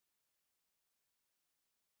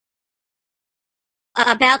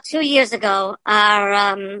About 2 years ago,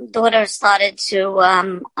 our daughter started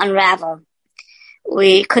to unravel.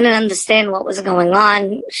 We couldn't understand what was going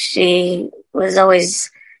on. She was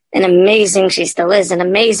always she still is an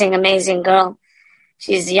amazing, amazing girl.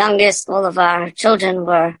 She's the youngest. All of our children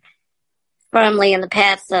were firmly in the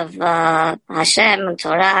path of Hashem and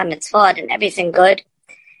Torah, mitzvot, and everything good.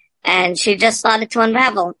 And she just started to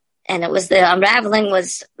unravel. And the unraveling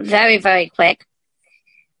was very, very quick.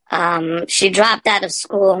 She dropped out of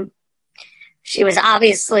school. She was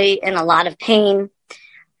obviously in a lot of pain.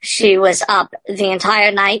 She was up the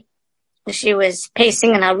entire night. She was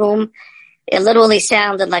pacing in her room. It literally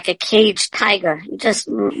sounded like a caged tiger, just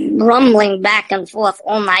rumbling back and forth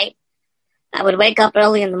all night. I would wake up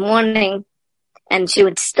early in the morning and she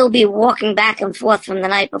would still be walking back and forth from the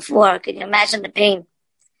night before. Can you imagine the pain?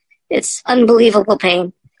 It's unbelievable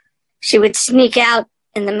pain. She would sneak out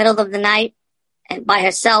in the middle of the night and by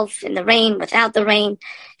herself in the rain, without the rain.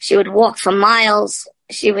 She would walk for miles.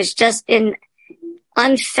 She was just in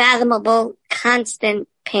unfathomable, constant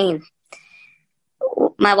pain.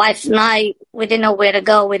 My wife and I, we didn't know where to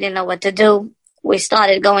go. We didn't know what to do. We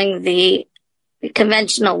started going the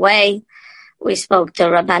conventional way. We spoke to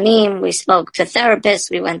Rabbanim. We spoke to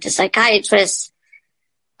therapists. We went to psychiatrists.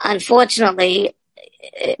 Unfortunately,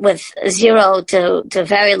 with zero to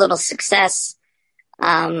very little success.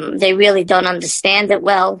 They really don't understand it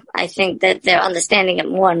well. I think that they're understanding it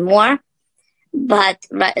more and more. But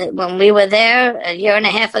when we were there a year and a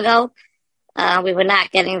half ago, we were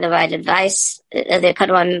not getting the right advice. They put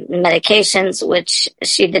her on medications, which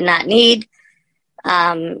she did not need.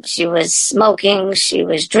 She was smoking. She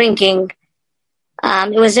was drinking.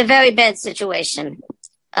 It was a very bad situation.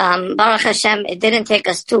 Baruch Hashem, it didn't take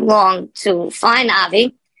us too long to find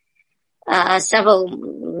Avi.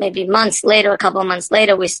 Maybe a couple of months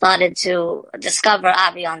later, we started to discover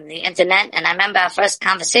Avi on the internet. And I remember our first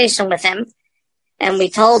conversation with him. And we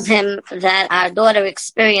told him that our daughter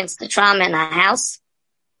experienced a trauma in our house.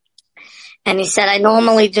 And he said, I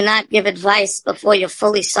normally do not give advice before you're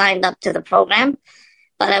fully signed up to the program.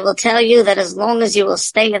 But I will tell you that as long as you will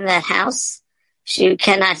stay in that house, she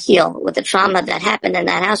cannot heal. With the trauma that happened in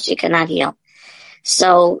that house, she cannot heal.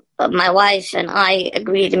 So my wife and I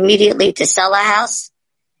agreed immediately to sell our house.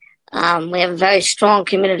 We have very strong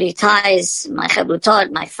community ties. My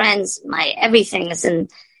chabrutot, my friends, my everything is in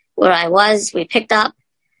where I was. We picked up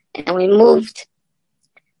and we moved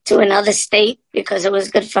to another state because it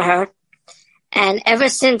was good for her. And ever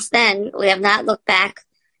since then, we have not looked back.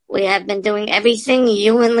 We have been doing everything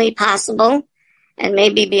humanly possible and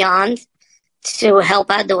maybe beyond to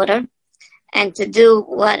help our daughter and to do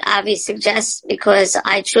what Avi suggests, because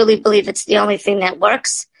I truly believe it's the only thing that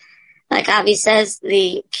works. Like Avi says,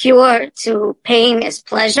 the cure to pain is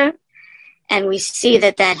pleasure. And we see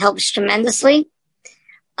that helps tremendously.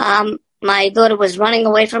 My daughter was running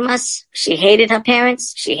away from us. She hated her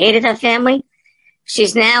parents. She hated her family.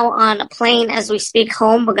 She's now on a plane as we speak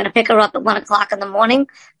home. We're going to pick her up at 1:00 in the morning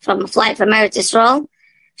from a flight from Eretz Yisrael.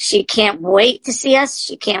 She can't wait to see us.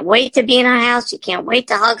 She can't wait to be in our house. She can't wait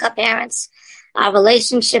to hug her parents. Our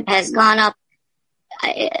relationship has gone up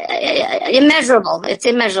immeasurable. It's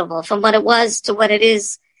immeasurable from what it was to what it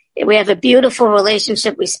is. We have a beautiful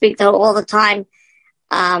relationship. We speak to her all the time.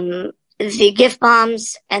 The gift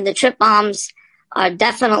bombs and the trip bombs are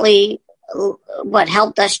definitely what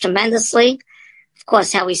helped us tremendously. Of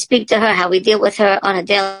course, how we speak to her, how we deal with her on a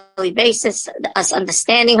daily basis, us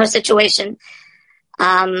understanding her situation.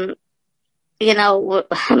 My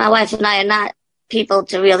wife and I are not people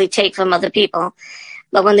to really take from other people.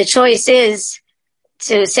 But when the choice is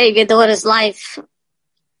to save your daughter's life,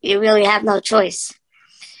 you really have no choice.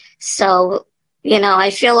 So,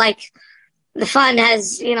 I feel like the fund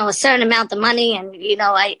has, a certain amount of money, and,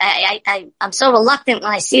 I'm so reluctant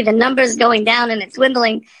when I see the numbers going down and it's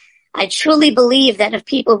dwindling. I truly believe that if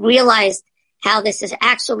people realized how this is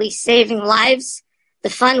actually saving lives, the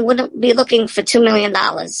fund wouldn't be looking for $2 million.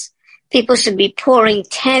 People should be pouring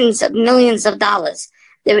tens of millions of dollars.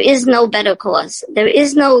 There is no better cause. There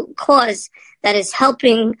is no cause that is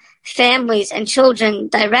helping families and children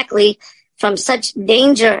directly from such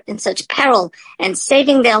danger and such peril and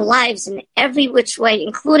saving their lives in every which way,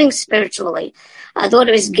 including spiritually. Our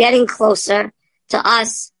daughter is getting closer to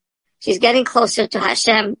us. She's getting closer to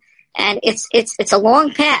Hashem. And it's a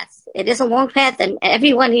long path. It is a long path. And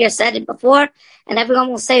everyone here said it before, and everyone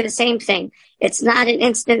will say the same thing. It's not an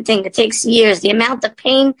instant thing. It takes years. The amount of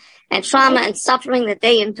pain and trauma and suffering that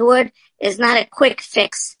they endured is not a quick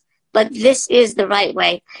fix. But this is the right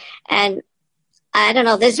way. And I don't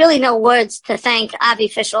know, there's really no words to thank Avi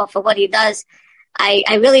Fishel for what he does.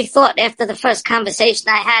 I really thought after the first conversation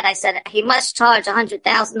I had, I said, he must charge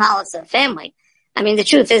 $100,000 a family. I mean, the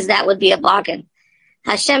truth is that would be a bargain.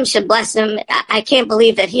 Hashem should bless him. I can't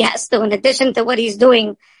believe that he has to, in addition to what he's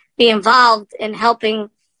doing, be involved in helping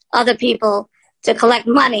other people to collect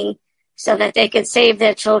money so that they could save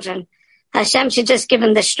their children. Hashem should just give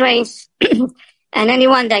him the strength, and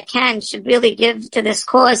anyone that can should really give to this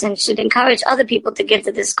cause and should encourage other people to give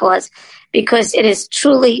to this cause, because it is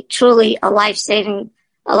truly, truly a life-saving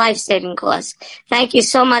cause. Thank you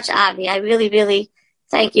so much, Avi. I really, really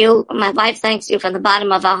thank you. My wife thanks you from the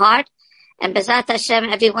bottom of our heart. And B'ezrat Hashem,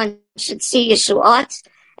 everyone should see Yeshuot,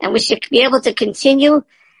 and we should be able to continue,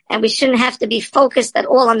 and we shouldn't have to be focused at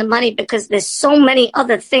all on the money, because there's so many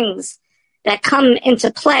other things that come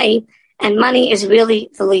into play, and money is really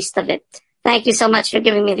the least of it. Thank you so much for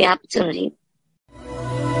giving me the opportunity.